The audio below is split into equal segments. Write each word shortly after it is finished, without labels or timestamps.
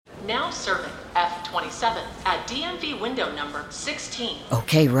Now serving F27 at DMV window number 16.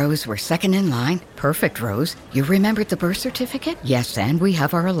 Okay, Rose, we're second in line. Perfect, Rose. You remembered the birth certificate? Yes, and we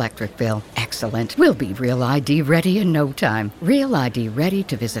have our electric bill. Excellent. We'll be Real ID ready in no time. Real ID ready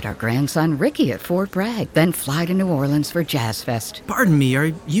to visit our grandson Ricky at Fort Bragg, then fly to New Orleans for Jazz Fest. Pardon me,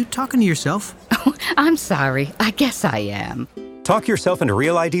 are you talking to yourself? Oh, I'm sorry. I guess I am. Talk yourself into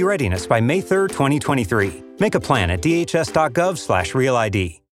Real ID readiness by May 3rd, 2023. Make a plan at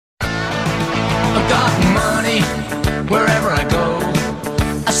dhs.gov/RealID. I've got money wherever I go.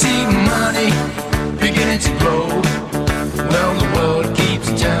 I see money beginning to grow. Well, the world keeps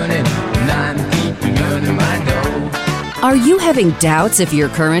turning, and I'm keeping earning my dough. Are you having doubts if your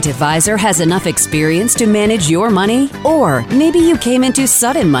current advisor has enough experience to manage your money? Or maybe you came into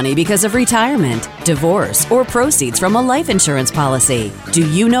sudden money because of retirement, divorce, or proceeds from a life insurance policy. Do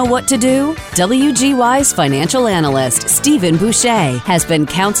you know what to do? WGY's financial analyst, Stephen Bouchey, has been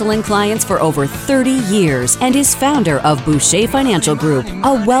counseling clients for over 30 years and is founder of Bouchey Financial Group,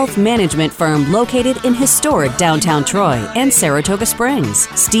 a wealth management firm located in historic downtown Troy and Saratoga Springs.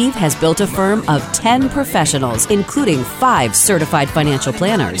 Steve has built a firm of 10 professionals, including 5 certified financial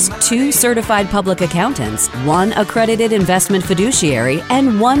planners, 2 certified public accountants, 1 accredited investment fiduciary,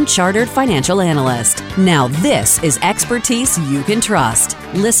 and 1 chartered financial analyst. Now this is expertise you can trust.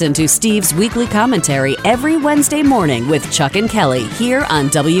 Listen to Steve's weekly commentary every Wednesday morning with Chuck and Kelly here on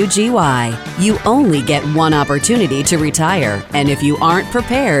WGY. You only get one opportunity to retire, and if you aren't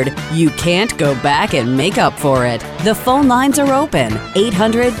prepared, you can't go back and make up for it. The phone lines are open.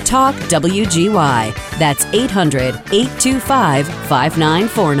 800-TALK-WGY. That's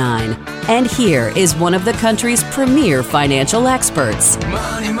 800-825-5949. And here is one of the country's premier financial experts,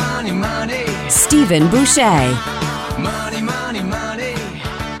 Money, money, money. Stephen Bouchey. Money, money, money.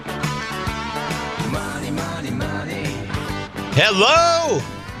 Money, money, money. Hello,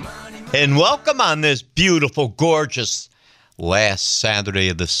 and welcome on this beautiful, gorgeous last Saturday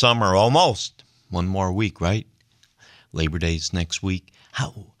of the summer. Almost one more week, right? Labor Day's next week.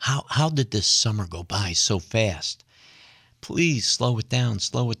 How did this summer go by so fast? Please slow it down,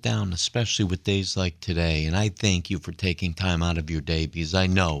 especially with days like today. And I thank you for taking time out of your day because I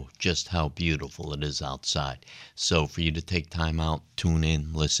know just how beautiful it is outside. So for you to take time out, tune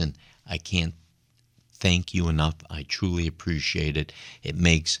in, listen, I can't thank you enough. I truly appreciate it. It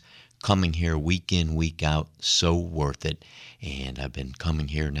makes coming here week in, week out so worth it. And I've been coming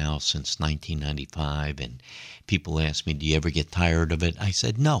here now since 1995, and people ask me, do you ever get tired of it? I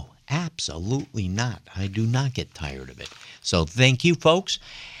said, no, absolutely not. I do not get tired of it. So thank you, folks.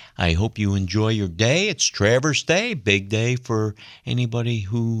 I hope you enjoy your day. It's Traverse Day, big day for anybody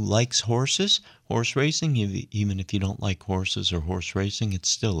who likes horses, horse racing. Even if you don't like horses or horse racing, it's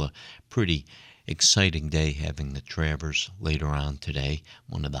still a pretty exciting day having the Travers later on today.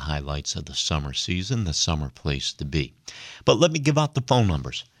 One of the highlights of the summer season, the summer place to be. But let me give out the phone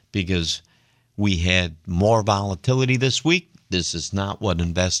numbers because we had more volatility this week. This is not what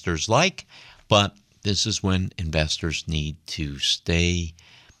investors like, but this is when investors need to stay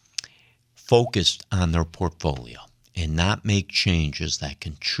focused on their portfolio and not make changes that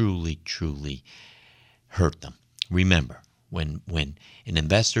can truly, truly hurt them. Remember, when an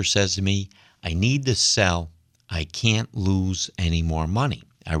investor says to me, I need to sell, I can't lose any more money,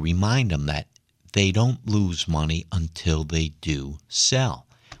 I remind them that they don't lose money until they do sell.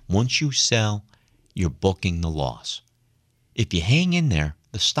 Once you sell, you're booking the loss. If you hang in there,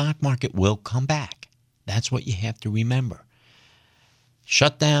 the stock market will come back. That's what you have to remember.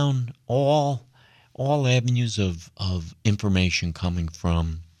 Shut down all avenues of information coming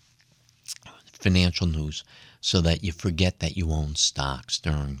from financial news so that you forget that you own stocks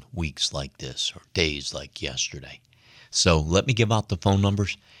during weeks like this or days like yesterday. So let me give out the phone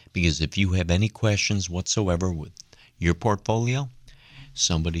numbers because if you have any questions whatsoever with your portfolio,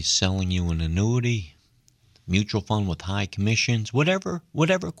 somebody's selling you an annuity, mutual fund with high commissions, whatever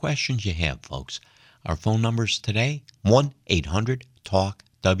questions you have, folks. Our phone numbers today,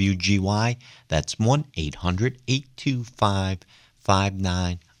 1-800-TALK-WGY. That's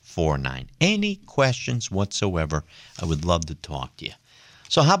 1-800-825-5949. Any questions whatsoever, I would love to talk to you.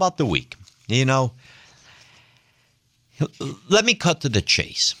 So how about the week? Let me cut to the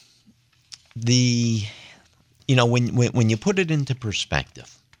chase. When you put it into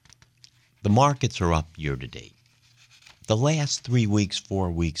perspective, the markets are up year to date. The last 3 weeks,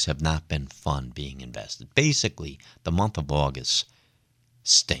 4 weeks have not been fun being invested. Basically, the month of August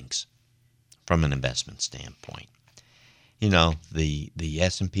stinks from an investment standpoint. The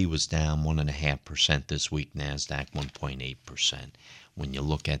S&P was down 1.5% this week, NASDAQ 1.8%. When you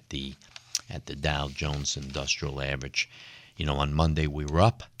look at the Dow Jones Industrial Average, On Monday we were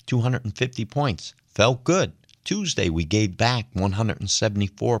up 250 points. Felt good. Tuesday we gave back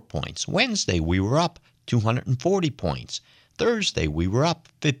 174 points. Wednesday we were up 240 points. Thursday we were up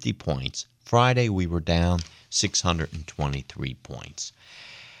 50 points. Friday we were down 623 points.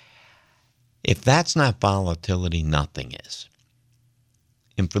 If that's not volatility, nothing is.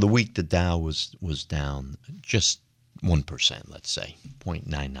 And for the week, the Dow was down just 1%, let's say,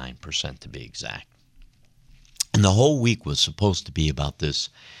 0.99% to be exact. And the whole week was supposed to be about this,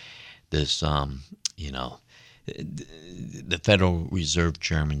 the Federal Reserve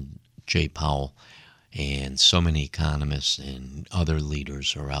Chairman, Jay Powell, and so many economists and other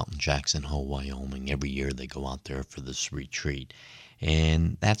leaders are out in Jackson Hole, Wyoming. Every year they go out there for this retreat.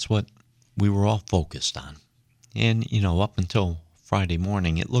 And that's what we were all focused on. And, up until Friday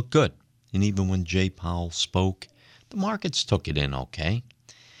morning, it looked good. And even when Jay Powell spoke, the markets took it in okay.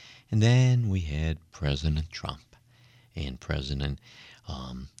 And then we had President Trump and President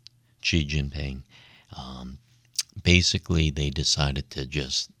Xi Jinping. Basically, they decided to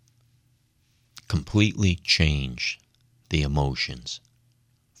just completely change the emotions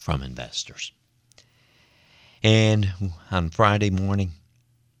from investors. And on Friday morning,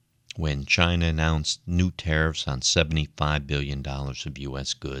 when China announced new tariffs on $75 billion of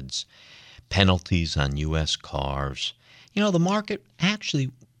U.S. goods, penalties on U.S. cars, the market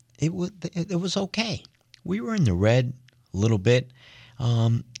actually, it was okay. We were in the red a little bit.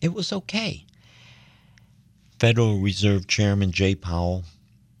 It was okay. Federal Reserve Chairman Jay Powell,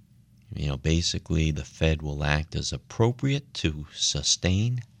 basically the Fed will act as appropriate to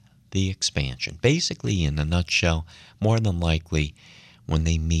sustain the expansion. Basically, in a nutshell, more than likely, when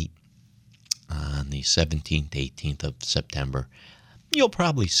they meet on the 17th, 18th of September, you'll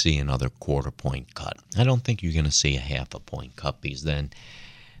probably see another quarter-point cut. I don't think you're going to see a half-a-point cut, because then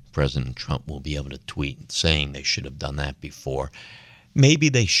President Trump will be able to tweet saying they should have done that before. Maybe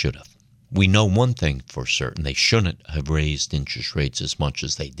they should have. We know one thing for certain. They shouldn't have raised interest rates as much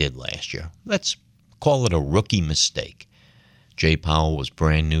as they did last year. Let's call it a rookie mistake. Jay Powell was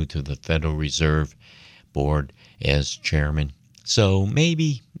brand new to the Federal Reserve Board as chairman. So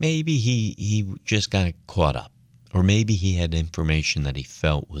maybe he just got caught up. Or maybe he had information that he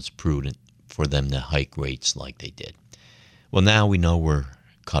felt was prudent for them to hike rates like they did. Well, now we know we're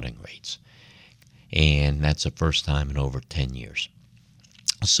cutting rates. And that's the first time in over 10 years.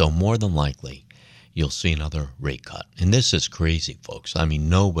 So more than likely, you'll see another rate cut. And this is crazy, folks. I mean,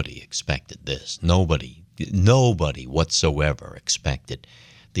 nobody expected this. Nobody whatsoever expected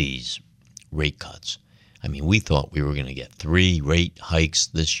these rate cuts. I mean, we thought we were going to get 3 rate hikes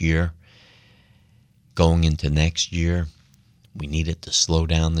this year. Going into next year, we needed to slow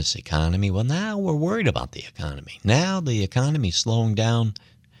down this economy. Well, now we're worried about the economy. Now the economy's slowing down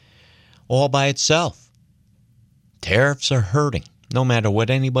all by itself. Tariffs are hurting. No matter what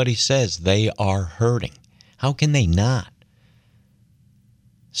anybody says, they are hurting. How can they not?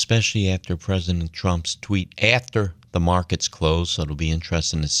 Especially after President Trump's tweet after the markets closed. So it'll be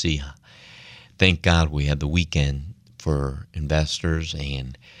interesting to see. Thank God we had the weekend for investors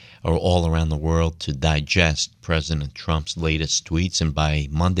and all around the world to digest President Trump's latest tweets. And by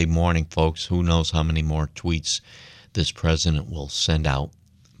Monday morning, folks, who knows how many more tweets this president will send out.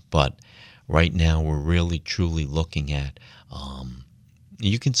 But right now we're really, truly looking at,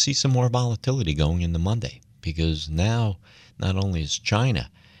 you can see some more volatility going into Monday, because now not only is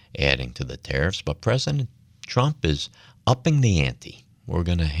China adding to the tariffs, but President Trump is upping the ante. We're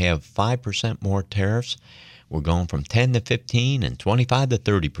going to have 5% more tariffs. We're going from 10 to 15 and 25 to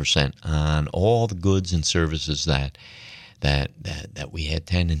 30% on all the goods and services that we had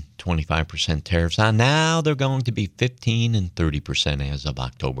 10 and 25% tariffs on. Now they're going to be 15 and 30% as of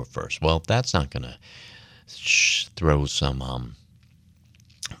October 1st. Well, that's not going to throw some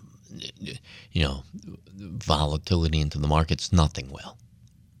volatility into the markets. Nothing will.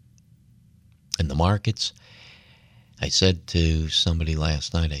 And the markets, I said to somebody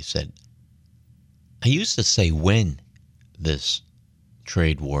last night, I used to say when this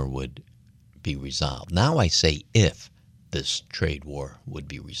trade war would be resolved. Now I say if this trade war would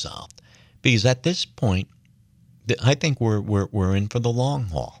be resolved. Because at this point, I think we're in for the long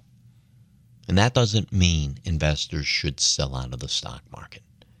haul. And that doesn't mean investors should sell out of the stock market.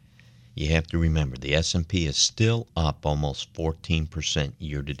 You have to remember, the S&P is still up almost 14%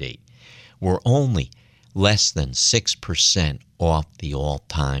 year to date. We're only less than 6% off the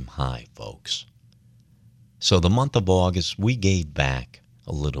all-time high, folks. So the month of August, we gave back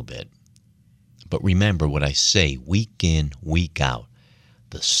a little bit. But remember what I say week in, week out.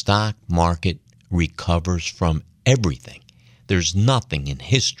 The stock market recovers from everything. There's nothing in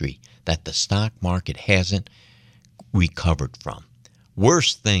history that the stock market hasn't recovered from.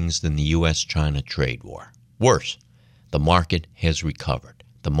 Worse things than the U.S.-China trade war. Worse. The market has recovered.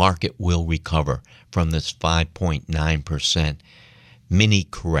 The market will recover from this 5.9% mini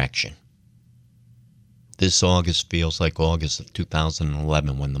correction. This August feels like August of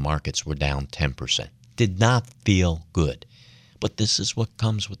 2011 when the markets were down 10%. Did not feel good. But this is what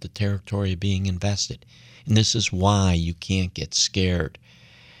comes with the territory of being invested. And this is why you can't get scared.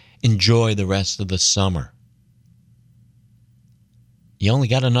 Enjoy the rest of the summer. You only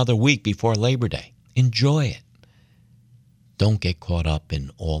got another week before Labor Day. Enjoy it. Don't get caught up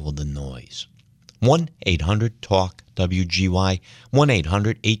in all of the noise. 1-800-TALK-WGY,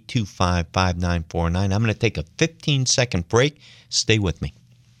 1-800-825-5949. I'm going to take a 15-second break. Stay with me.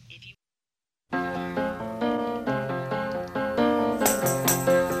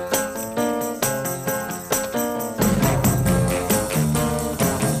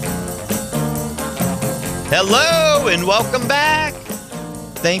 Hello and welcome back.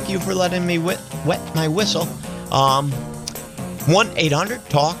 Thank you for letting me wet my whistle.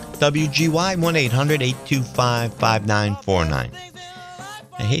 1-800-TALK-WGY, 1-800-825-5949.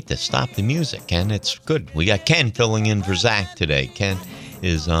 I hate to stop the music, Ken. It's good. We got Ken filling in for Zach today. Ken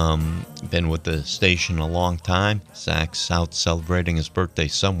is been with the station a long time. Zach's out celebrating his birthday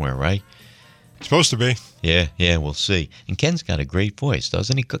somewhere, right? Supposed to be. Yeah, we'll see. And Ken's got a great voice,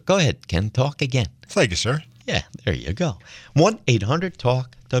 doesn't he? Go ahead, Ken. Talk again. Thank you, sir. Yeah, there you go.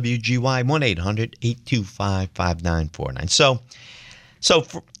 1-800-TALK-WGY,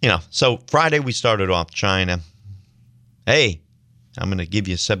 1-800-825-5949. So Friday we started off China. Hey, I'm going to give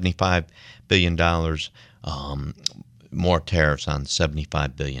you $75 billion, more tariffs on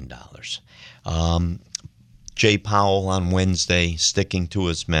 $75 billion. Jay Powell on Wednesday sticking to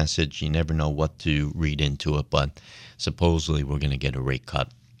his message. You never know what to read into it, but supposedly we're going to get a rate cut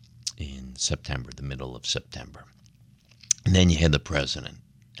in September, the middle of September. And then you had the president.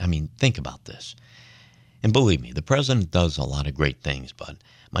 I mean, think about this. And believe me, the president does a lot of great things, but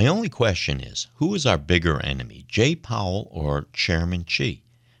my only question is, who is our bigger enemy, Jay Powell or Chairman Xi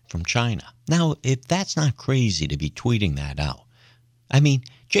from China? Now, if that's not crazy to be tweeting that out, I mean,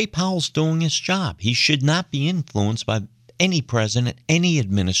 Jay Powell's doing his job. He should not be influenced by any president, any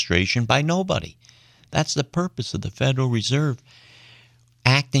administration, by nobody. That's the purpose of the Federal Reserve,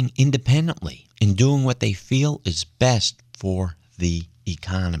 acting independently and doing what they feel is best for the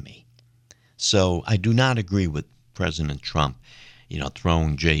economy. So I do not agree with President Trump,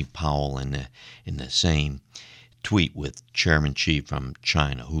 throwing Jay Powell in the same tweet with Chairman Xi from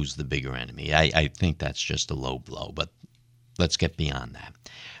China, who's the bigger enemy. I think that's just a low blow, but let's get beyond that.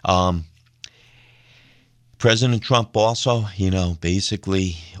 President Trump also,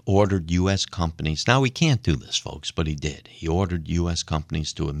 basically ordered U.S. companies. Now, he can't do this, folks, but he did. He ordered U.S.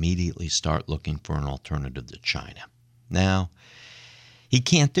 companies to immediately start looking for an alternative to China. Now, he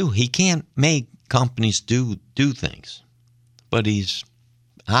can't make companies do things, but he's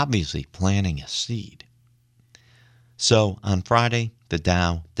obviously planting a seed. So, on Friday, the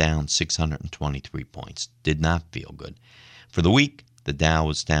Dow down 623 points. Did not feel good. For the week, the Dow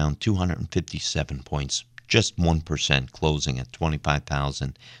was down 257 points, just 1%, closing at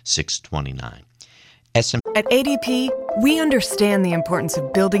 25,629. At ADP, we understand the importance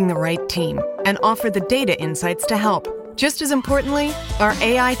of building the right team and offer the data insights to help. Just as importantly, our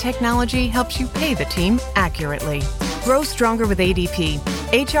AI technology helps you pay the team accurately. Grow stronger with ADP.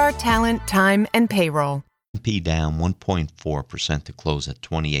 HR, talent, time, and payroll. S&P down 1.4% to close at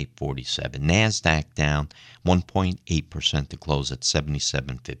 28.47. NASDAQ down 1.8% to close at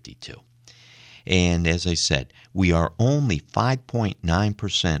 77.52. And as I said, we are only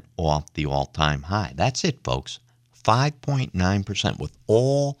 5.9% off the all-time high. That's it, folks. 5.9% with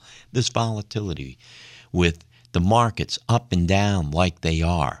all this volatility, with the markets up and down like they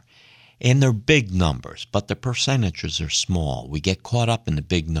are. And they're big numbers, but the percentages are small. We get caught up in the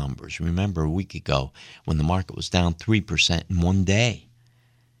big numbers. Remember a week ago when the market was down 3% in one day.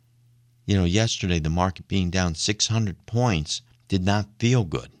 Yesterday the market being down 600 points did not feel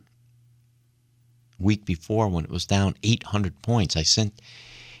good. Week before, when it was down 800 points, I sent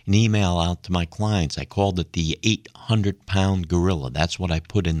an email out to my clients. I called it the 800-pound gorilla. That's what I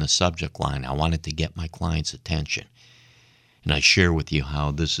put in the subject line. I wanted to get my clients' attention. And I share with you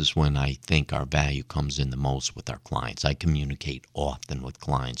how this is when I think our value comes in the most with our clients. I communicate often with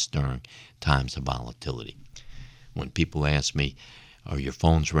clients during times of volatility. When people ask me, are your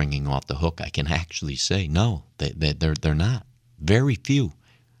phones ringing off the hook? I can actually say, no, they're not. Very few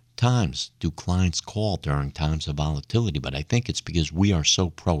times do clients call during times of volatility, but I think it's because we are so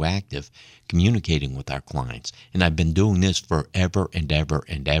proactive communicating with our clients. And I've been doing this forever and ever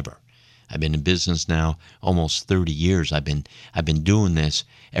and ever. I've been in business now almost 30 years. I've been doing this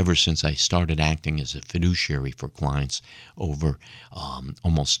ever since I started acting as a fiduciary for clients over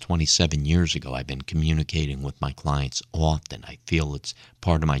almost 27 years ago. I've been communicating with my clients often. I feel it's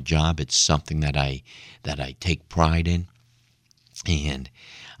part of my job. It's something that I take pride in, and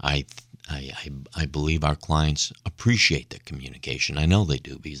I believe our clients appreciate the communication. I know they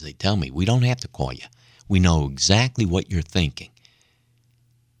do, because they tell me, we don't have to call you. We know exactly what you're thinking.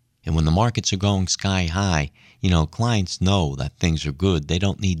 And when the markets are going sky high, clients know that things are good. They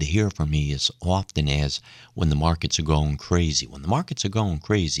don't need to hear from me as often as when the markets are going crazy. When the markets are going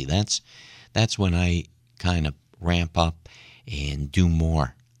crazy, that's when I kind of ramp up and do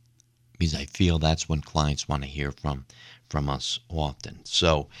more, because I feel that's when clients want to hear from us often.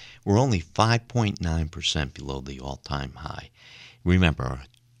 So we're only 5.9% below the all-time high. Remember, a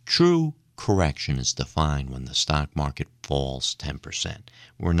true correction is defined when the stock market falls 10%.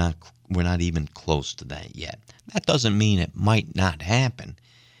 We're not even close to that yet. That doesn't mean it might not happen.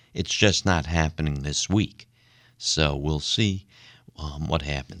 It's just not happening this week. So we'll see what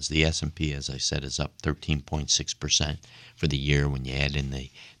happens. The S&P, as I said, is up 13.6% for the year. When you add in the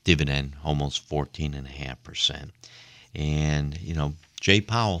dividend, almost 14.5%. And, Jay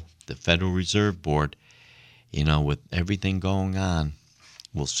Powell, the Federal Reserve Board, with everything going on,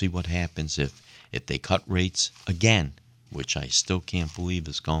 we'll see what happens if they cut rates again, which I still can't believe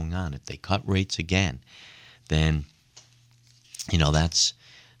is going on. If they cut rates again, then, that's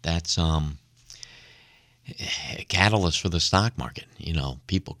a catalyst for the stock market.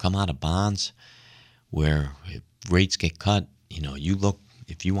 People come out of bonds where if rates get cut, you look,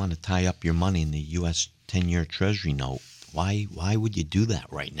 if you want to tie up your money in the U.S. 10-year Treasury note, why would you do that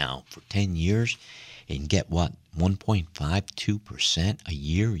right now for 10 years and get what, 1.52% a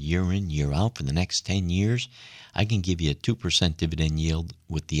year in, year out for the next 10 years? I can give you a 2% dividend yield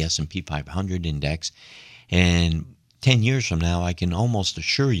with the S&P 500 index, and 10 years from now, I can almost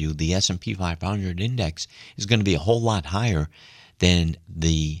assure you the S&P 500 index is going to be a whole lot higher than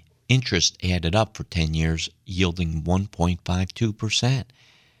the interest added up for 10 years, yielding 1.52%.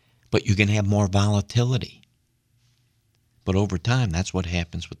 But you're going to have more volatility. But over time, that's what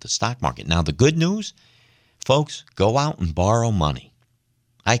happens with the stock market. Now, the good news, folks, go out and borrow money.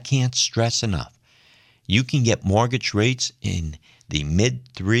 I can't stress enough. You can get mortgage rates in the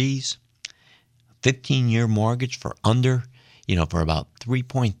mid-threes, 15-year mortgage for under, for about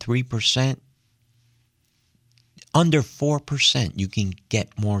 3.3%. Under 4%, you can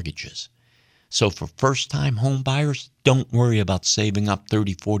get mortgages. So for first-time home buyers, don't worry about saving up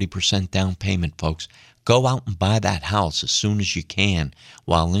 30, 40% down payment, folks. Go out and buy that house as soon as you can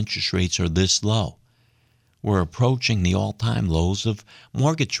while interest rates are this low. We're approaching the all-time lows of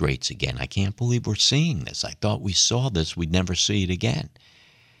mortgage rates again. I can't believe we're seeing this. I thought we saw this. We'd never see it again.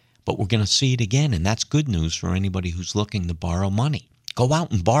 But we're going to see it again, and that's good news for anybody who's looking to borrow money. Go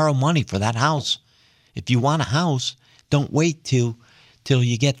out and borrow money for that house. If you want a house, don't wait till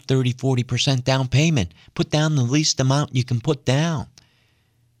you get 30, 40% down payment. Put down the least amount you can put down.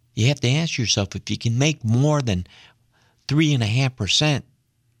 You have to ask yourself, if you can make more than 3.5%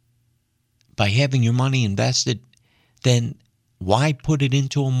 by having your money invested, then why put it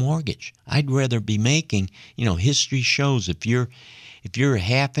into a mortgage? I'd rather be making, history shows if you're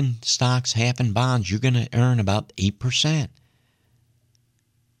half in stocks, half in bonds, you're going to earn about 8%.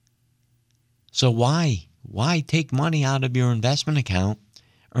 So why take money out of your investment account,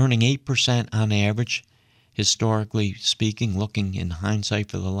 earning 8% on average, historically speaking, looking in hindsight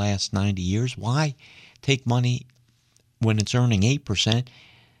for the last 90 years? Why take money when it's earning 8%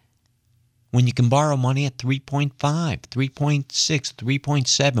 when you can borrow money at 3.5, 3.6,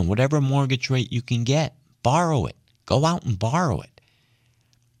 3.7, whatever mortgage rate you can get? Borrow it. Go out and borrow it.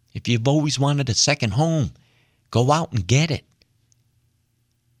 If you've always wanted a second home, go out and get it.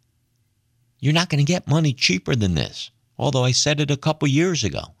 You're not going to get money cheaper than this. Although I said it a couple years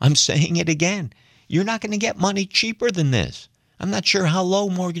ago. I'm saying it again. You're not going to get money cheaper than this. I'm not sure how low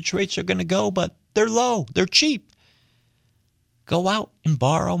mortgage rates are going to go, but they're low. They're cheap. Go out and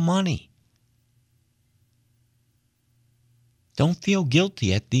borrow money. Don't feel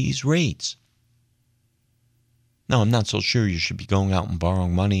guilty at these rates. No, I'm not so sure you should be going out and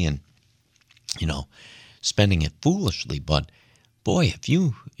borrowing money and, spending it foolishly. But, boy, if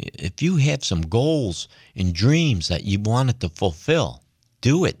you have some goals and dreams that you wanted to fulfill,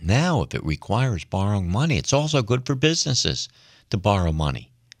 do it now if it requires borrowing money. It's also good for businesses to borrow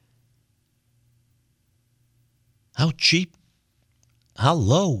money. How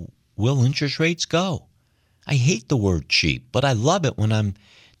low will interest rates go? I hate the word cheap, but I love it when I'm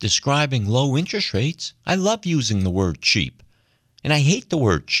describing low interest rates. I love using the word cheap, and I hate the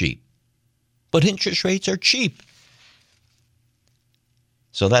word cheap. but interest rates are cheap.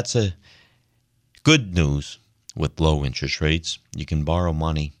 So that's a good news with low interest rates. You can borrow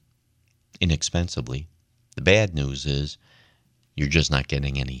money inexpensively. The bad news is you're just not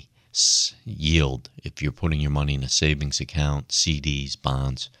getting any yield if you're putting your money in a savings account, CDs,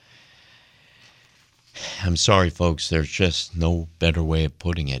 bonds. I'm sorry, folks. There's just no better way of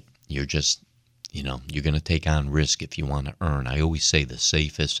putting it. You're just, you're going to take on risk if you want to earn. I always say the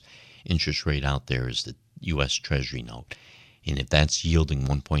safest interest rate out there is the U.S. Treasury note. And if that's yielding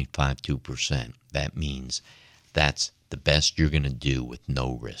 1.52%, that means that's the best you're going to do with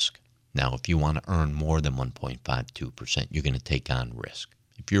no risk. Now, if you want to earn more than 1.52%, you're going to take on risk.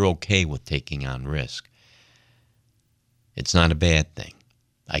 If you're okay with taking on risk, it's not a bad thing.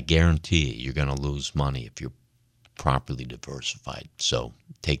 I guarantee you're going to lose money if you're properly diversified. So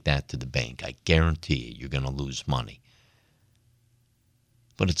take that to the bank. I guarantee you're going to lose money.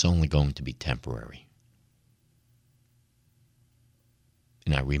 But it's only going to be temporary.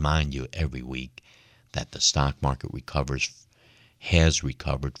 And I remind you every week that the stock market has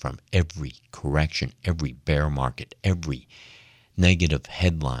recovered from every correction, every bear market, every negative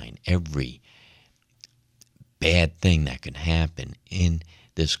headline, every bad thing that can happen in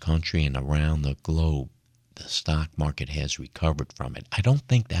this country and around the globe. The stock market has recovered from it. I don't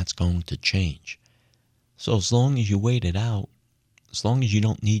think that's going to change. So as long as you wait it out, as long as you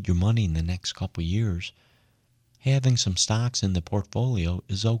don't need your money in the next couple of years, having some stocks in the portfolio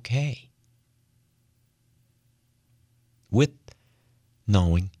is okay. With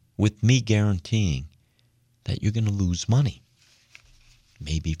me guaranteeing that you're going to lose money.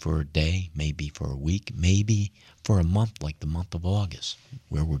 Maybe for a day, maybe for a week, maybe for a month like the month of August,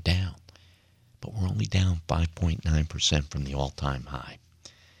 where we're down. But we're only down 5.9% from the all-time high.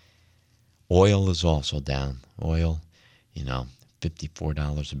 Oil is also down. Oil,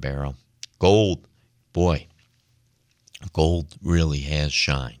 $54 a barrel. Gold, boy, gold really has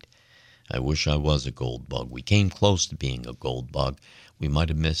shined. I wish I was a gold bug. We came close to being a gold bug. We might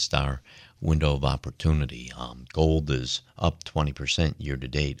have missed our window of opportunity. Gold is up 20% year to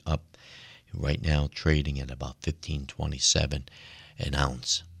date, up right now trading at about $15.27 an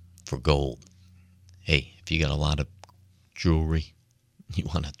ounce for gold. Hey, if you got a lot of jewelry, you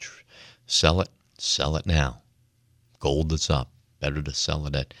want to sell it now. Gold is up. Better to sell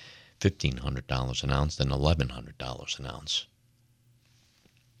it at $1,500 an ounce than $1,100 an ounce.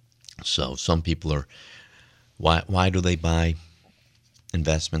 So some people are, why do they buy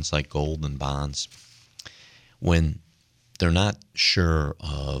investments like gold and bonds? When they're not sure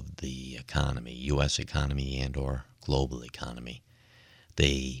of the economy, U.S. economy and or global economy,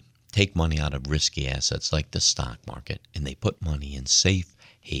 they take money out of risky assets like the stock market and they put money in safe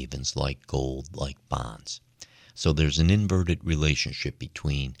havens like gold, like bonds. So there's an inverted relationship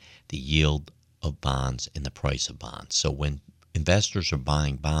between the yield of bonds and the price of bonds. So when investors are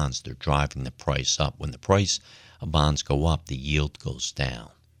buying bonds, they're driving the price up. When the price of bonds go up, the yield goes down.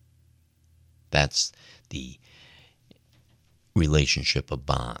 That's the relationship of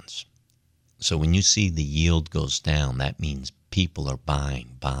bonds. So when you see the yield goes down, that means people are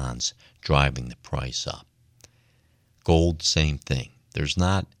buying bonds, driving the price up. Gold, same thing. There's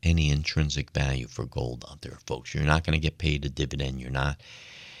not any intrinsic value for gold out there, folks. You're not going to get paid a dividend.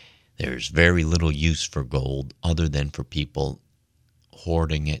 There's very little use for gold other than for people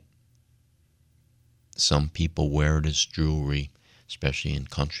hoarding it. Some people wear it as jewelry, especially in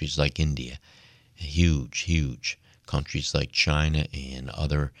countries like India. Huge countries like China and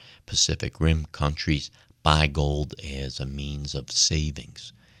other Pacific Rim countries buy gold as a means of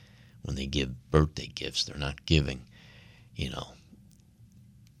savings. When they give birthday gifts, they're not giving,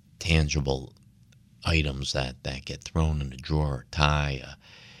 tangible items that get thrown in a drawer, tie,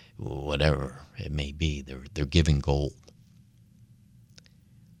 whatever it may be. They're giving gold.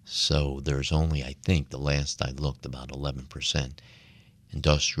 So there's only, I think, the last I looked, about 11%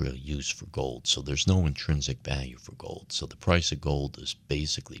 industrial use for gold. So there's no intrinsic value for gold. So the price of gold is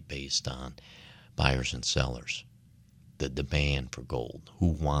basically based on buyers and sellers, the demand for gold. Who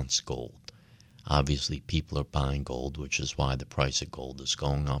wants gold? Obviously, people are buying gold, which is why the price of gold is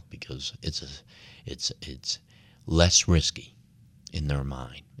going up, because it's less risky in their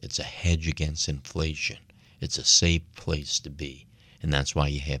mind. It's a hedge against inflation. It's a safe place to be, and that's why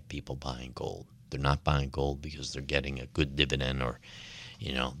you have people buying gold. They're not buying gold because they're getting a good dividend, or,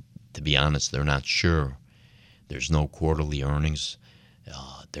 to be honest, they're not sure. There's no quarterly earnings.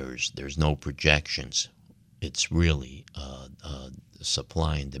 There's no projections. It's really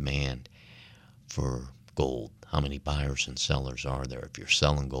supply and demand for gold. How many buyers and sellers are there? If you're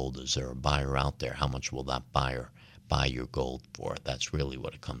selling gold, is there a buyer out there? How much will that buyer buy your gold for. That's really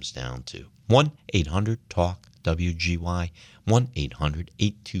what it comes down to. 1-800-TALK-WGY,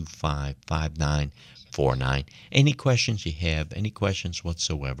 1-800-825-5949. Any questions you have, any questions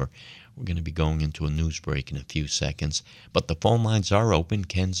whatsoever. We're going to be going into a news break in a few seconds, but the phone lines are open.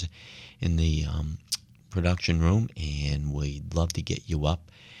 Ken's in the production room, and we'd love to get you up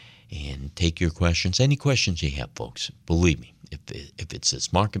and take your questions. Any questions you have, folks. Believe me, if it's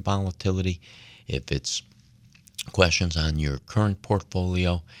this market volatility, if it's questions on your current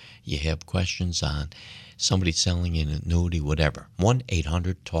portfolio, you have questions on somebody selling an annuity, whatever.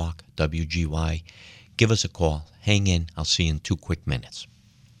 1-800-TALK-WGY. Give us a call. Hang in. I'll see you in 2 quick minutes.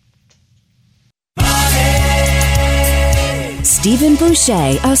 Stephen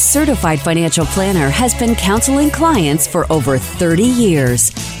Bouchey, a certified financial planner, has been counseling clients for over 30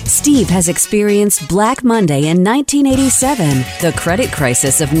 years. Steve has experienced Black Monday in 1987, the credit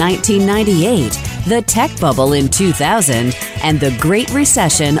crisis of 1998, the tech bubble in 2000, and the Great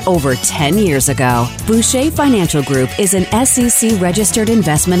Recession over 10 years ago. Bouchey Financial Group is an SEC-registered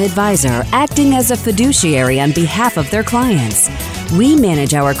investment advisor acting as a fiduciary on behalf of their clients. We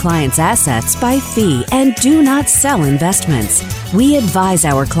manage our clients' assets by fee and do not sell investments. We advise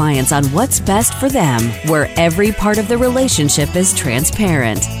our clients on what's best for them, where every part of the relationship is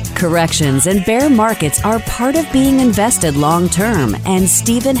transparent. Corrections and bear markets are part of being invested long-term, and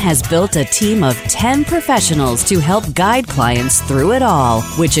Stephen has built a team of 10 professionals to help guide clients through it all,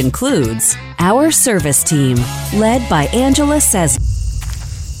 which includes our service team, led by Angela Says.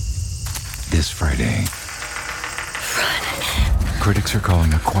 This Friday, critics are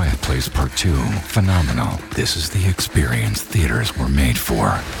calling A Quiet Place Part 2 phenomenal. This is the experience theaters were made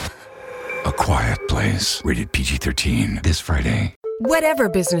for. A Quiet Place, rated PG-13, this Friday. Whatever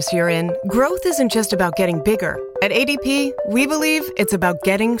business you're in, growth isn't just about getting bigger. At ADP, we believe it's about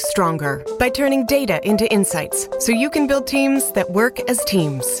getting stronger by turning data into insights so you can build teams that work as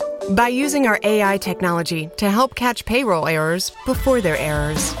teams. By using our AI technology to help catch payroll errors before they're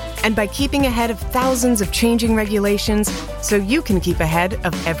errors. And by keeping ahead of thousands of changing regulations so you can keep ahead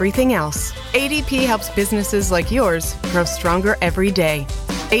of everything else. ADP helps businesses like yours grow stronger every day.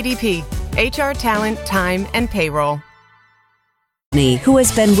 ADP, HR, talent, time, and payroll. Who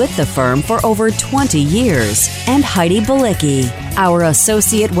has been with the firm for over 20 years, and Heidi Balicki, our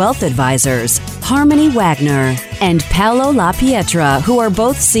associate wealth advisors, Harmony Wagner, and Paolo La Pietra, who are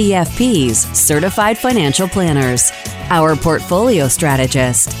both CFPs, certified financial planners. Our portfolio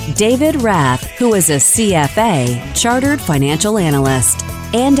strategist, David Rath, who is a CFA, chartered financial analyst.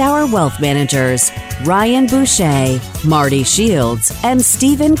 And our wealth managers, Ryan Bouchey, Marty Shields, and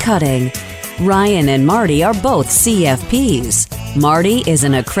Stephen Cutting. Ryan and Marty are both CFPs. Marty is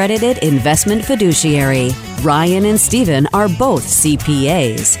an accredited investment fiduciary. Ryan and Stephen are both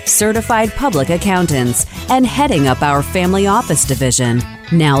CPAs, certified public accountants, and heading up our family office division.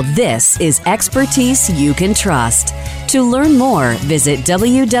 Now this is expertise you can trust. To learn more, visit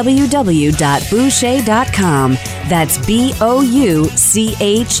www.bouchey.com. That's BOUCHEY.com.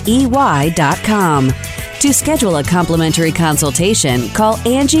 To schedule a complimentary consultation, call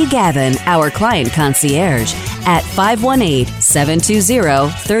Angie Gavin, our client concierge, at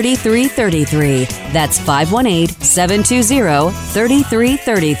 518-720-3333. That's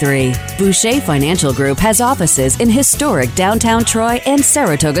 518-720-3333. Bouchey Financial Group has offices in historic downtown Troy and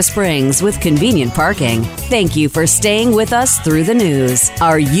Saratoga Springs with convenient parking. Thank you for staying with us through the news.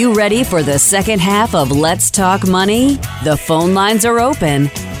 Are you ready for the second half of Let's Talk Money? The phone lines are open.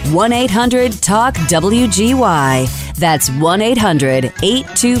 1-800-TALK-WGY. That's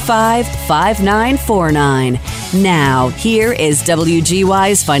 1-800-825-5949. Now, here is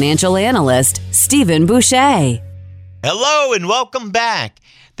WGY's financial analyst, Stephen Bouchey. Hello and welcome back.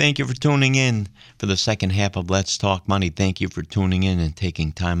 Thank you for tuning in for the second half of Let's Talk Money. Thank you for tuning in and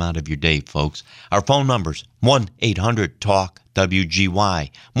taking time out of your day, folks. Our phone numbers,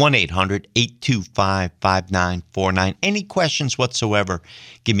 1-800-TALK-WGY, 1-800-825-5949. Any questions whatsoever,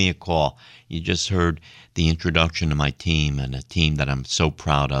 give me a call. You just heard the introduction to my team, and a team that I'm so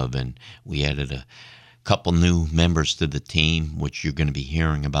proud of, and we added a couple new members to the team, which you're going to be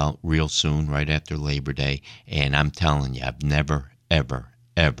hearing about real soon, right after Labor Day. And I'm telling you, I've never, ever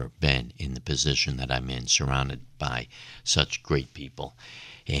been in the position that I'm in, surrounded by such great people.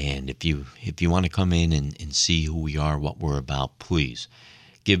 And if you want to come in and see who we are, what we're about, please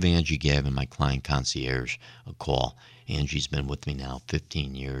give Angie Gavin, my client concierge, a call, Angie's been with me now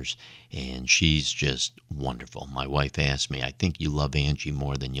 15 years, and she's just wonderful. My wife asked me, I think you love Angie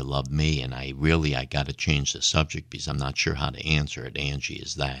more than you love me, and I got to change the subject because I'm not sure how to answer it. Angie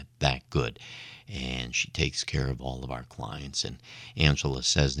is that good, and she takes care of all of our clients. And Angela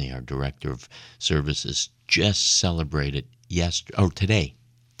Cesny, our Director of Services, just celebrated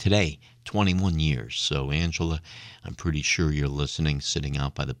today, 21 years. So, Angela, I'm pretty sure you're listening, sitting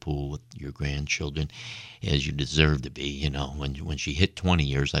out by the pool with your grandchildren, as you deserve to be. You know, when she hit 20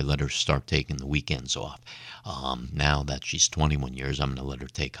 years, I let her start taking the weekends off. Now that she's 21 years, I'm going to let her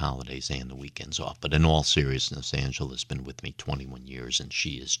take holidays and the weekends off. But in all seriousness, Angela's been with me 21 years, and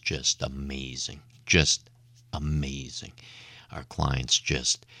she is just amazing. Just amazing. Our clients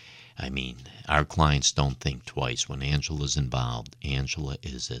our clients don't think twice. When Angela's involved, Angela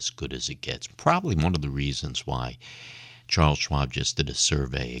is as good as it gets. Probably one of the reasons why Charles Schwab just did a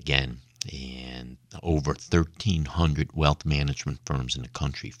survey again, and over 1,300 wealth management firms in the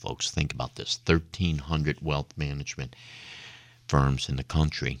country, folks. Think about this, 1,300 wealth management firms in the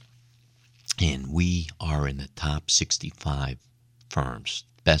country, and we are in the top 65 firms,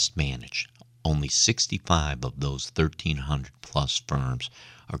 best managed. Only 65 of those 1,300 plus firms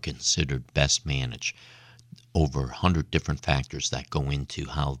are considered best managed. Over 100 different factors that go into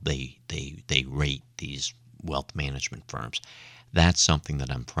how they rate these wealth management firms. That's something that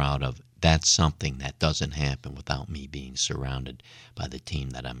I'm proud of. That's something that doesn't happen without me being surrounded by the team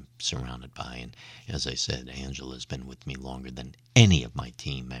that I'm surrounded by. And as I said, Angela's been with me longer than any of my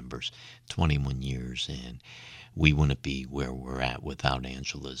team members, 21 years, and we wouldn't be where we're at without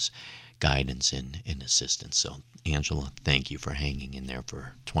Angela's guidance and assistance. So, Angela, thank you for hanging in there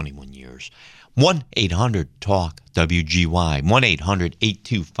for 21 years. 1-800-TALK-WGY,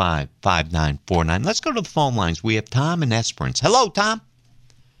 1-800-825-5949. Let's go to the phone lines. We have Tom in Esperance. Hello, Tom.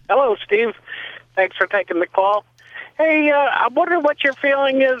 Hello, Steve. Thanks for taking the call. Hey, I wonder what your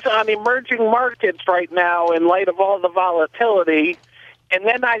feeling is on emerging markets right now in light of all the volatility. And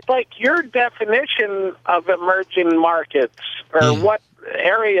then I'd like your definition of emerging markets, or what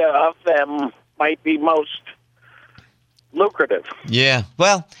area of them might be most lucrative. Yeah,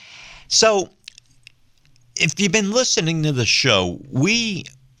 well, so if you've been listening to the show, we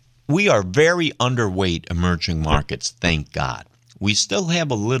are very underweight emerging markets, thank God. We still have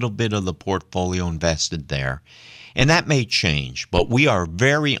a little bit of the portfolio invested there, and that may change, but we are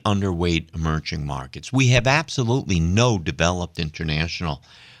very underweight emerging markets. We have absolutely no developed international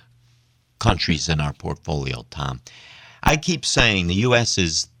countries in our portfolio, Tom. I keep saying the U.S.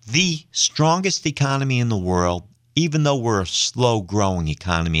 is the strongest economy in the world, even though we're a slow-growing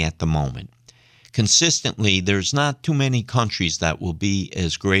economy at the moment. Consistently, there's not too many countries that will be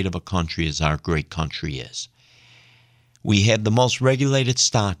as great of a country as our great country is. We have the most regulated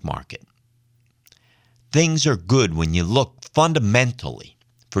stock market. Things are good when you look fundamentally.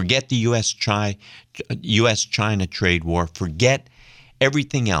 Forget the U.S.-China trade war. Forget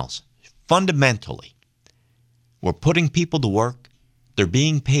everything else. Fundamentally, we're putting people to work. They're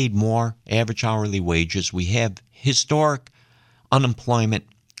being paid more average hourly wages. We have historic unemployment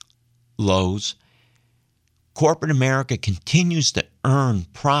lows. Corporate America continues to earn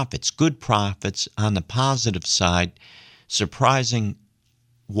profits, good profits on the positive side, surprising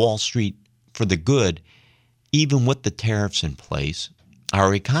Wall Street for the good, even with the tariffs in place.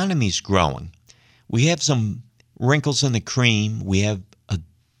 Our economy's growing. We have some wrinkles in the cream. We have a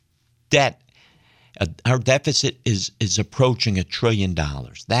debt. Our deficit is approaching $1 trillion.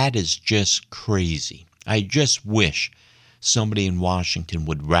 That is just crazy. I just wish somebody in Washington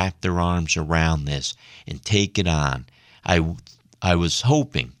would wrap their arms around this and take it on. I was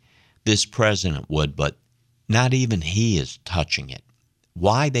hoping this president would, but not even he is touching it.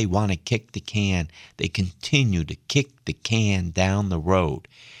 Why they want to kick the can, they continue to kick the can down the road.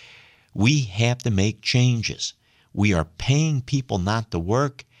 We have to make changes. We are paying people not to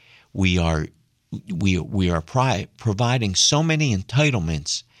work. We are providing so many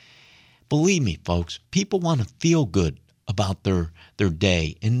entitlements. Believe me, folks, people want to feel good about their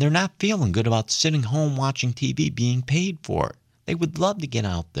day, and they're not feeling good about sitting home watching TV being paid for it. They would love to get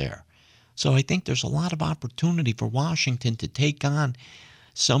out there. So I think there's a lot of opportunity for Washington to take on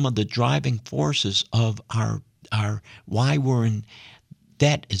some of the driving forces of our why we're in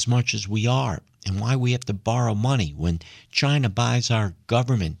debt as much as we are, and why we have to borrow money. When China buys our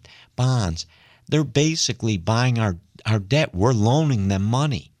government bonds, they're basically buying our debt. We're loaning them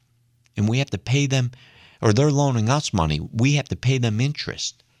money, and we have to pay them, or they're loaning us money. We have to pay them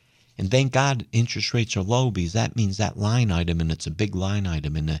interest. And thank God interest rates are low, because that means that line item, and it's a big line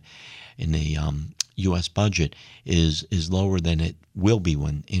item in the U.S. budget, is lower than it will be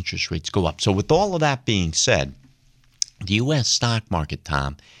when interest rates go up. So with all of that being said, The U.S. stock market,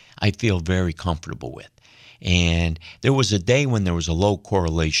 Tom, I feel very comfortable with. And there was a day when there was a low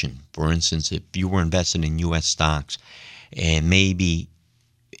correlation. For instance, if you were invested in U.S. stocks, and maybe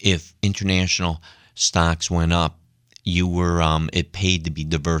if international stocks went up, you were it paid to be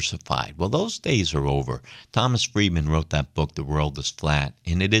diversified. Well, those days are over. Thomas Friedman wrote that book, The World is Flat,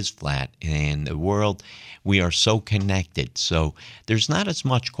 and it is flat. And the world, we are so connected. So there's not as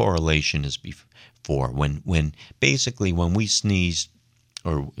much correlation as before. When basically when we sneeze,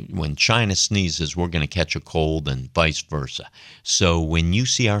 or when China sneezes, we're going to catch a cold, and vice versa. So when you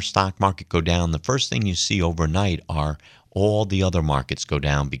see our stock market go down, the first thing you see overnight are all the other markets go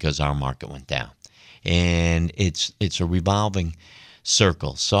down because our market went down. And it's a revolving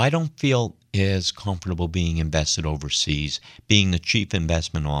circle. So I don't feel as comfortable being invested overseas. Being the chief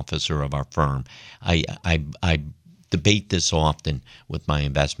investment officer of our firm, I debate this often with my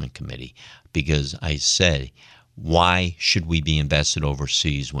investment committee, because I say, why should we be invested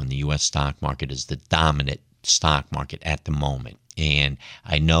overseas when the U.S. stock market is the dominant stock market at the moment? And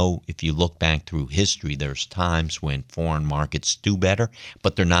I know if you look back through history, there's times when foreign markets do better,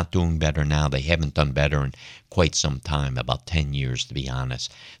 but they're not doing better now. They haven't done better in quite some time, about 10 years, to be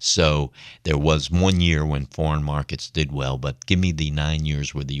honest. So there was 1 year when foreign markets did well, but give me the 9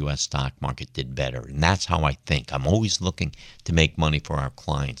 years where the U.S. stock market did better. And that's how I think. I'm always looking to make money for our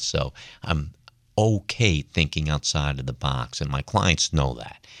clients. So I'm okay thinking outside of the box, and my clients know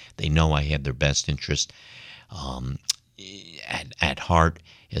that. They know I have their best interest at heart.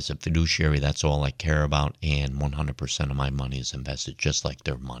 As a fiduciary, that's all I care about, and 100% of my money is invested just like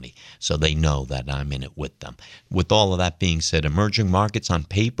their money. So they know that I'm in it with them. With all of that being said, emerging markets on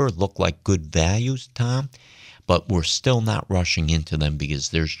paper look like good values, Tom, but we're still not rushing into them because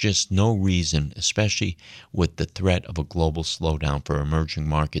there's just no reason, especially with the threat of a global slowdown, for emerging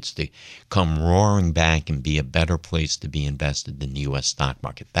markets to come roaring back and be a better place to be invested than the U.S. stock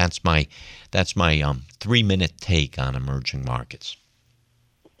market. That's my 3-minute take on emerging markets.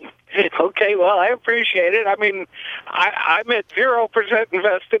 Okay, well, I appreciate it. I mean, I'm at 0%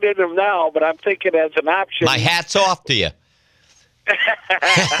 invested in them now, but I'm thinking as an option. My hat's off to you. But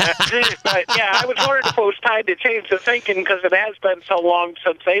yeah, I was wondering if it was time to change the thinking, because it has been so long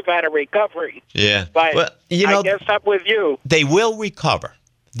since they've had a recovery. Yeah. But well, I guess I'm with you. They will recover.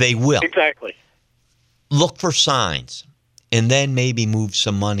 They will. Exactly. Look for signs and then maybe move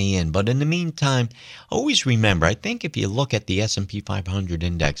some money in. But in the meantime, always remember, I think if you look at the S&P 500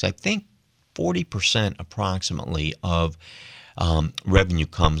 index, I think 40% approximately of revenue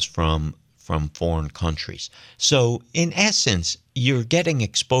comes from foreign countries. So in essence, you're getting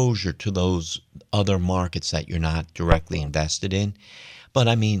exposure to those other markets that you're not directly invested in. But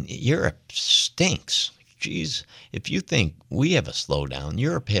I mean, Europe stinks. Geez, if you think we have a slowdown,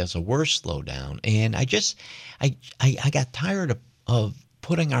 Europe has a worse slowdown. And I got tired of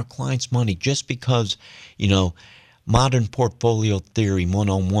putting our clients' money just because, modern portfolio theory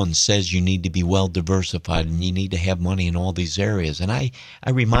 101 says you need to be well diversified and you need to have money in all these areas. And I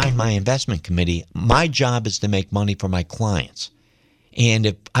remind my investment committee, my job is to make money for my clients. And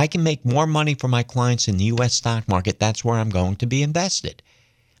if I can make more money for my clients in the U.S. stock market, that's where I'm going to be invested.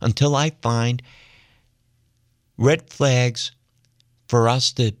 Until I find red flags for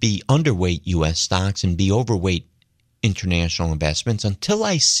us to be underweight U.S. stocks and be overweight international investments, until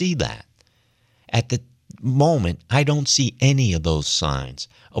I see that, at the moment, I don't see any of those signs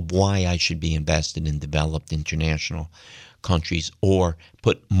of why I should be invested in developed international countries or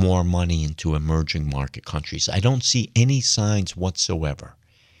put more money into emerging market countries. I don't see any signs whatsoever.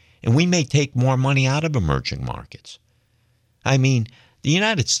 And we may take more money out of emerging markets. I mean, the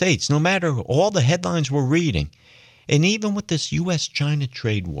United States, no matter all the headlines we're reading, and even with this U.S.-China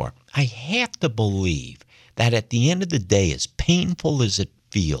trade war, I have to believe that at the end of the day, as painful as it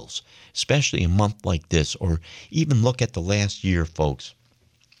feels, especially a month like this, or even look at the last year, folks.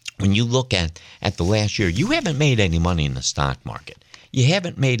 When you look at the last year, you haven't made any money in the stock market. You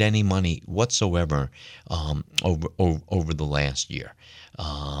haven't made any money whatsoever over the last year.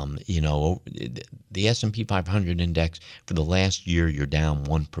 The S&P 500 index, for the last year, you're down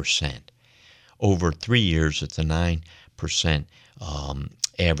 1%. Over 3 years, it's a 9%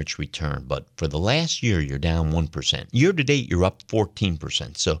 average return. But for the last year, you're down 1%. Year to date, you're up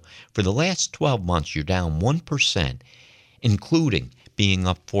 14%. So for the last 12 months, you're down 1%, including being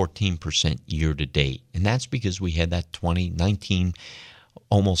up 14% year to date. And that's because we had that 2019,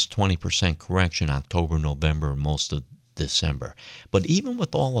 almost 20% correction, October, November, and most of December. But even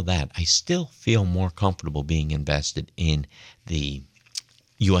with all of that, I still feel more comfortable being invested in the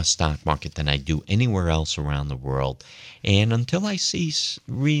U.S. stock market than I do anywhere else around the world. And until I see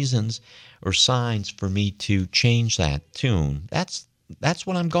reasons or signs for me to change that tune, that's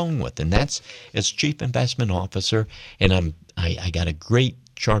what I'm going with. And that's as chief investment officer. And I got a great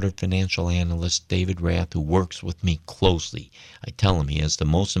chartered financial analyst, David Rath, who works with me closely. I tell him he has the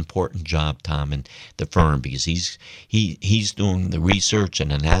most important job, Tom, in the firm, because he's doing the research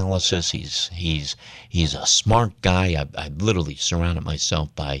and analysis. He's a smart guy. I've literally surrounded myself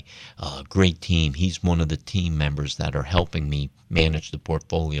by a great team. He's one of the team members that are helping me manage the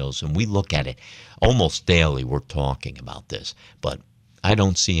portfolios, and we look at it almost daily. We're talking about this, but I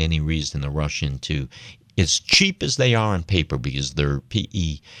don't see any reason to rush into as cheap as they are on paper, because their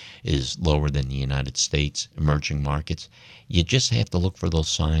PE is lower than the United States, emerging markets. You just have to look for those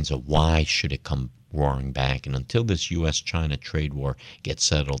signs of why should it come roaring back. And until this U.S.-China trade war gets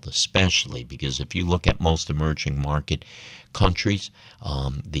settled, especially because if you look at most emerging market countries,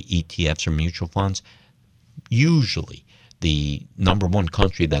 the ETFs or mutual funds, usually the number one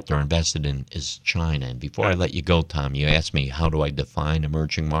country that they're invested in is China. And before I let you go, Tom, you asked me how do I define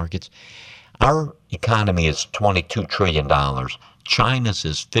emerging markets. Our economy is $22 trillion. China's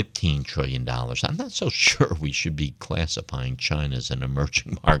is $15 trillion. I'm not so sure we should be classifying China as an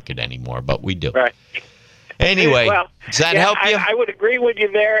emerging market anymore, but we do. Right. Anyway, well, does that help you? I would agree with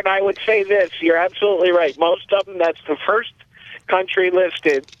you there, and I would say this. You're absolutely right. Most of them, that's the first country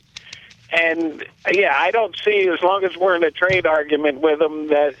listed. And, yeah, I don't see, as long as we're in a trade argument with them,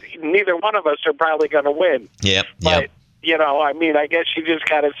 that neither one of us are probably going to win. Yep. You know, I mean, I guess you just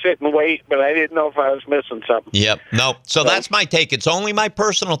got to sit and wait, but I didn't know if I was missing something. Yep. No. So that's my take. It's only my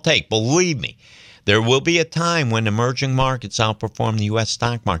personal take. Believe me, there will be a time when emerging markets outperform the U.S.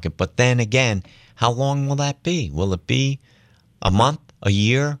 stock market. But then again, how long will that be? Will it be a month, a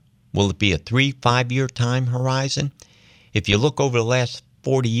year? Will it be a 3-5 year time horizon? If you look over the last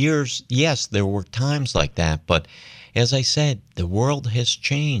 40 years, yes, there were times like that. But as I said, the world has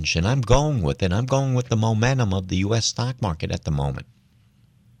changed, and I'm going with it. I'm going with the momentum of the U.S. stock market at the moment.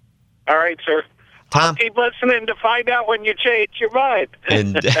 All right, sir. Tom, I'll keep listening to find out when you change your mind.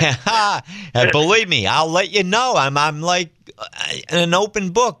 and believe me, I'll let you know. I'm like an open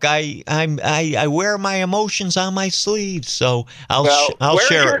book. I wear my emotions on my sleeve, so I'll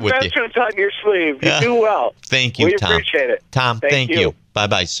share it with you. Wear your on your sleeve. You do well. Thank you, Tom. We appreciate it. Tom, thank you.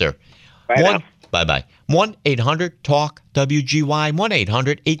 Bye-bye, sir. Bye. Bye-bye. 1-800-TALK-WGY,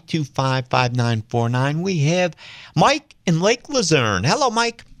 1-800-825-5949. We have Mike in Lake Luzerne. Hello,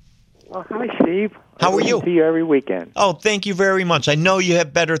 Mike. Well, hi, Steve. How are you? I see you every weekend. Oh, thank you very much. I know you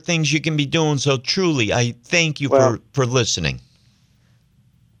have better things you can be doing, so truly, I thank you for listening.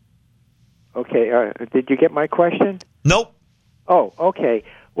 Okay. Did you get my question? Nope. Oh, okay.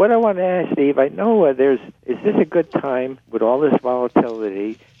 What I want to ask, Steve, I know is this a good time with all this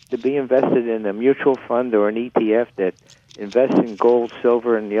volatility to be invested in a mutual fund or an ETF that invests in gold,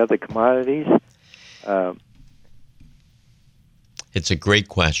 silver, and the other commodities? It's a great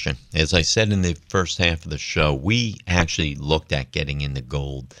question. As I said in the first half of the show, we actually looked at getting into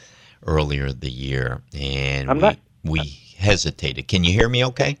gold earlier the year, and we hesitated. Can you hear me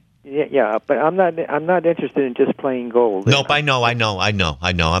okay? Yeah, but I'm not interested in just plain gold. Nope, I know. I'm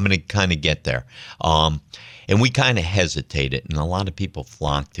going to kind of get there. And we kind of hesitated, and a lot of people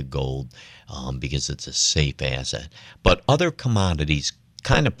flock to gold because it's a safe asset. But other commodities,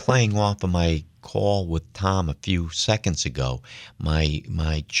 kind of playing off of my call with Tom a few seconds ago,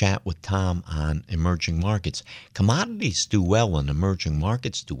 my chat with Tom on emerging markets, commodities do well and emerging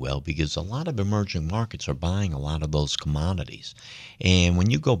markets do well because a lot of emerging markets are buying a lot of those commodities. And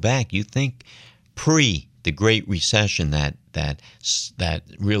when you go back, you think pre the Great Recession that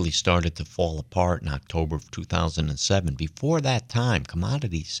really started to fall apart in October of 2007. Before that time,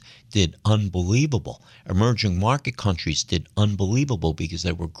 commodities did unbelievable. Emerging market countries did unbelievable because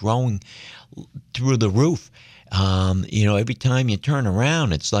they were growing through the roof. Every time you turn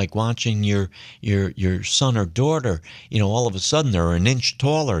around, it's like watching your son or daughter, all of a sudden they're an inch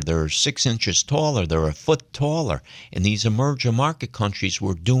taller, they're 6 inches taller, they're a foot taller. And these emerging market countries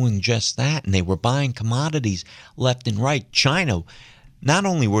were doing just that, and they were buying commodities left and right. China, not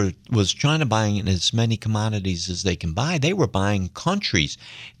only was China buying as many commodities as they can buy, they were buying countries,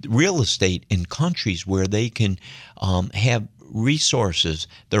 real estate in countries where they can have resources,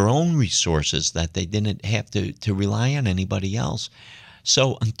 their own resources, that they didn't have to rely on anybody else.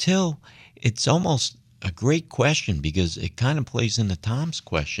 So it's almost a great question because it kind of plays into Tom's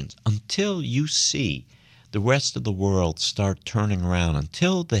questions. Until you see the rest of the world start turning around,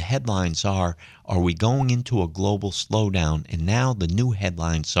 until the headlines are we going into a global slowdown? And now the new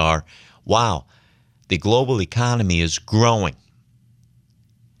headlines are, wow, the global economy is growing.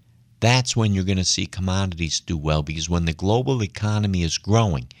 that's when you're going to see commodities do well, because when the global economy is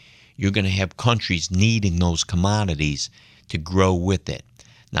growing, you're going to have countries needing those commodities to grow with it.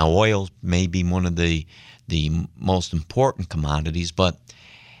 Now, oil may be one of the most important commodities, but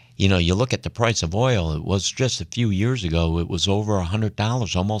you look at the price of oil. It was just a few years ago, it was over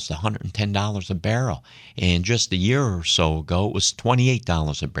 $100, almost $110 a barrel. And just a year or so ago, it was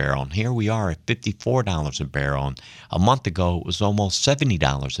 $28 a barrel. And here we are at $54 a barrel. And a month ago, it was almost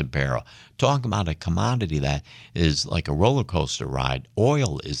 $70 a barrel. Talking about a commodity that is like a roller coaster ride.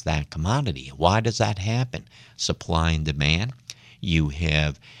 Oil is that commodity. Why does that happen? Supply and demand. You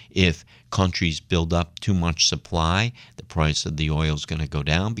have, if countries build up too much supply, the price of the oil is going to go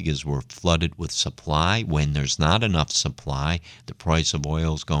down because we're flooded with supply. When there's not enough supply, the price of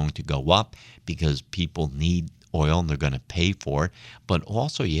oil is going to go up because people need oil and they're going to pay for it. But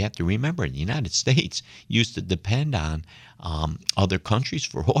also you have to remember, the United States used to depend on other countries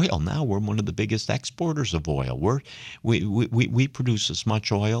for oil. Now we're one of the biggest exporters of oil. We produce as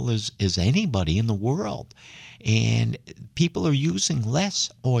much oil as anybody in the world. And people are using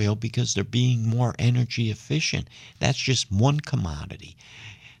less oil because they're being more energy efficient. That's just one commodity.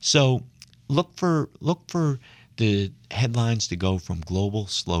 So look for the headlines to go from global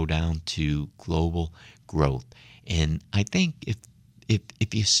slowdown to global growth. And I think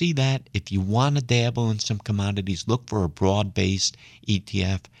if you see that, if you want to dabble in some commodities, look for a broad-based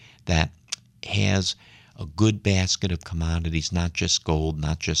ETF that has a good basket of commodities, not just gold,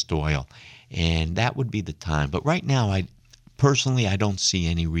 not just oil. And that would be the time. But right now, I don't see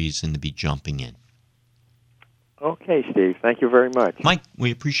any reason to be jumping in. Okay, Steve. Thank you very much. Mike,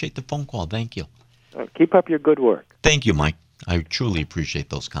 we appreciate the phone call. Thank you. Keep up your good work. Thank you, Mike. I truly appreciate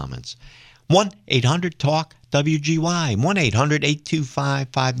those comments. 1-800-TALK-WGY,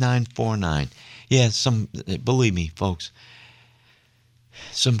 1-800-825-5949. Yeah, believe me, folks,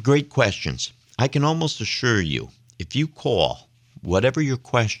 some great questions. I can almost assure you, if you call, whatever your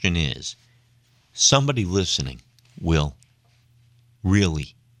question is, somebody listening will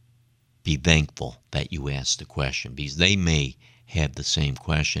really be thankful that you asked the question, because they may have the same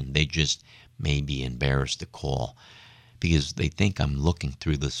question. They just may be embarrassed to call because they think I'm looking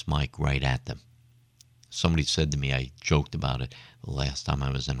through this mic right at them. Somebody said to me, I joked about it the last time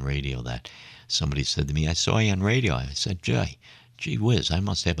I was on radio, that somebody said to me, I saw you on radio. I said, gee whiz, I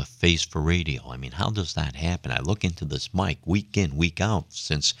must have a face for radio. I mean, how does that happen? I look into this mic week in, week out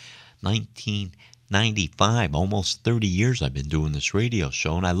since 1995, almost 30 years I've been doing this radio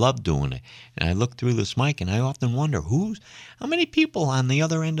show, and I love doing it. And I look through this mic, and I often wonder, how many people on the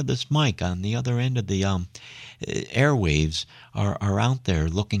other end of this mic, on the other end of the airwaves, are out there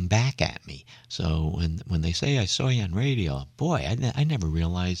looking back at me. So when they say I saw you on radio, boy, I never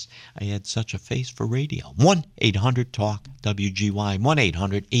realized I had such a face for radio. 1-800-TALK-WGY,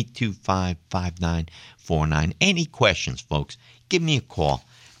 1-800-825-5949. Any questions, folks? Give me a call.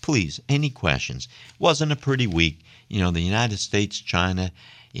 Please, any questions? Wasn't a pretty week. The United States, China,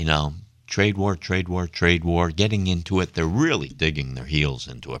 trade war, getting into it. They're really digging their heels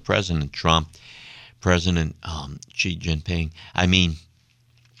into it. President Trump, President Xi Jinping. I mean,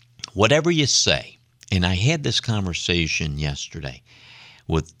 whatever you say, and I had this conversation yesterday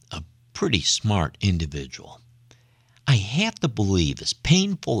with a pretty smart individual. I have to believe, as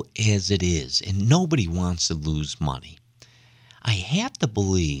painful as it is, and nobody wants to lose money, I have to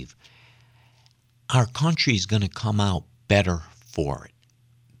believe our country is going to come out better for it.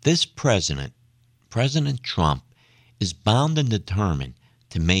 This President Trump, is bound and determined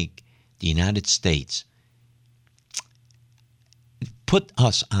to make the United States, put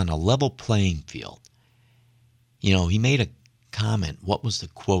us on a level playing field. He made a comment. What was the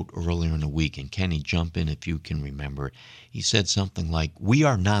quote earlier in the week? And Kenny, jump in if you can remember it. He said something like, we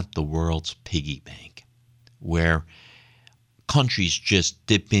are not the world's piggy bank, where countries just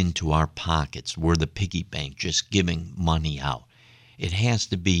dip into our pockets. We're the piggy bank, just giving money out. It has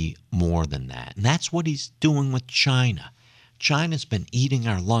to be more than that. And that's what he's doing with China. China's been eating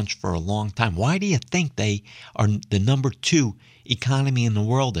our lunch for a long time. Why do you think they are the number 2 economy in the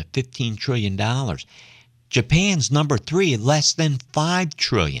world at $15 trillion? Japan's number 3 at less than $5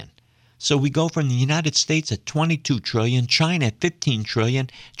 trillion. So we go from the United States at $22 trillion, China at $15 trillion,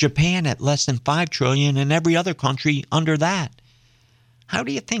 Japan at less than $5 trillion, and every other country under that. How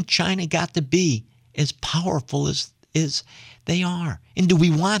do you think China got to be as powerful as they are? And do we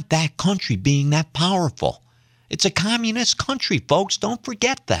want that country being that powerful? It's a communist country, folks. Don't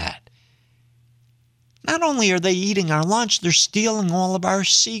forget that. Not only are they eating our lunch, they're stealing all of our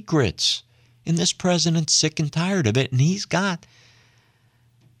secrets. And this president's sick and tired of it, and he's got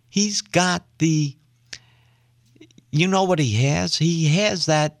the you know what he has? He has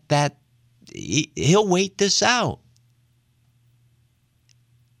he'll wait this out.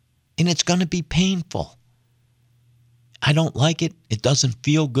 And it's going to be painful. I don't like it. It doesn't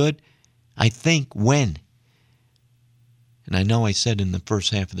feel good. I think when, and I know I said in the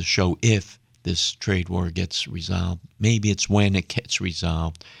first half of the show, if this trade war gets resolved, maybe it's when it gets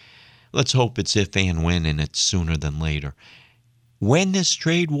resolved. Let's hope it's if and when, and it's sooner than later. When this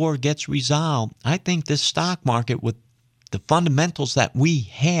trade war gets resolved, I think this stock market, with the fundamentals that we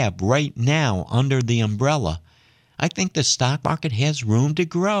have right now under the umbrella, I think the stock market has room to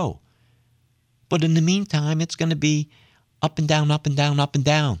grow. But in the meantime, it's going to be up and down, up and down, up and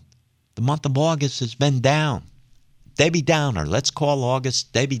down. The month of August has been down. Debbie Downer. Let's call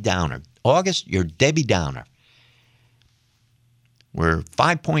August Debbie Downer. August, you're Debbie Downer. We're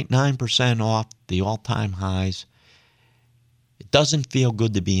 5.9% off the all-time highs. It doesn't feel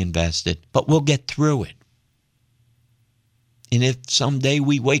good to be invested, but we'll get through it. And if someday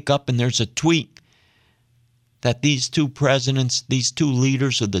we wake up and there's a tweet that these two presidents, these two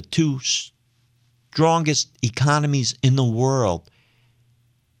leaders of the two strongest economies in the world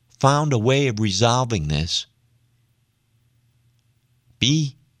found a way of resolving this,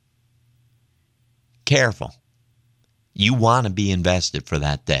 be careful. You want to be invested for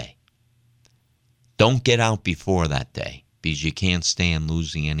that day. Don't get out before that day because you can't stand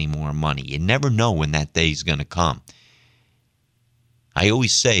losing any more money. You never know when that day is going to come. I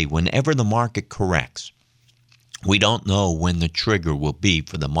always say, whenever the market corrects, we don't know when the trigger will be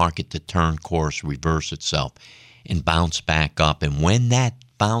for the market to turn course, reverse itself, and bounce back up. And when that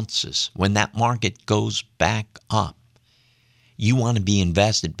bounces, when that market goes back up, you want to be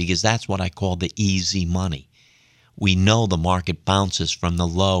invested because that's what I call the easy money. We know the market bounces from the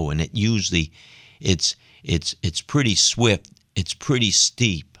low, and it usually it's pretty swift, it's pretty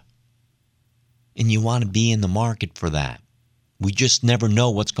steep. And you want to be in the market for that. We just never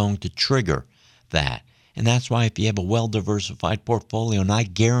know what's going to trigger that. And that's why if you have a well-diversified portfolio, and I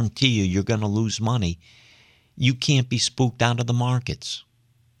guarantee you're going to lose money, you can't be spooked out of the markets.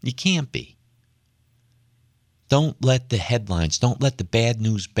 You can't be. Don't let the headlines, don't let the bad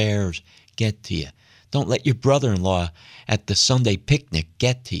news bears get to you. Don't let your brother-in-law at the Sunday picnic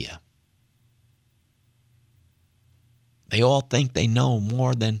get to you. They all think they know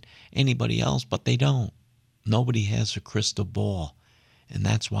more than anybody else, but they don't. Nobody has a crystal ball. And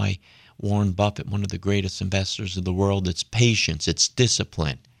that's why Warren Buffett, one of the greatest investors of the world, it's patience, it's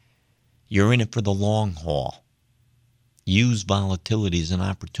discipline. You're in it for the long haul. Use volatility as an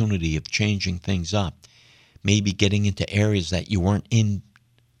opportunity of changing things up. Maybe getting into areas that you weren't in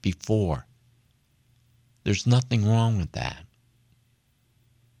before. There's nothing wrong with that.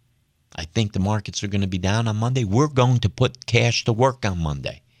 I think the markets are going to be down on Monday. We're going to put cash to work on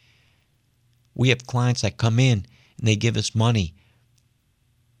Monday. We have clients that come in and they give us money,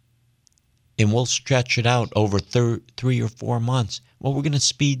 and we'll stretch it out over 3 or 4 months. Well, we're going to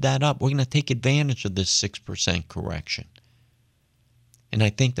speed that up. We're going to take advantage of this 6% correction. And I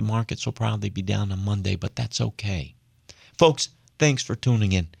think the markets will probably be down on Monday, but that's okay. Folks, thanks for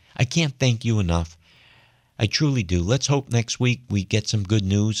tuning in. I can't thank you enough. I truly do. Let's hope next week we get some good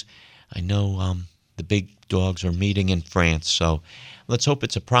news. I know the big dogs are meeting in France, so let's hope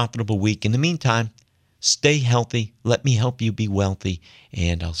it's a profitable week. In the meantime, stay healthy. Let me help you be wealthy,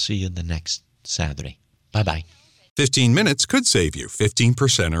 and I'll see you the next Saturday. Bye-bye. 15 minutes could save you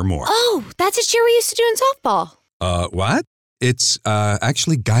 15% or more. Oh, that's a cheer we used to do in softball. What? It's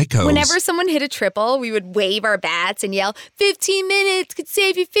actually Geico's. Whenever someone hit a triple, we would wave our bats and yell, 15 minutes could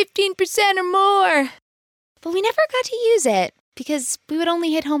save you 15% or more. But we never got to use it because we would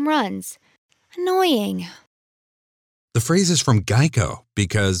only hit home runs. Annoying. The phrase is from Geico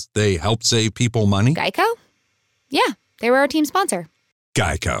because they help save people money. Geico? Yeah, they were our team sponsor.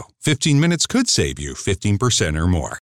 Geico. 15 minutes could save you 15% or more.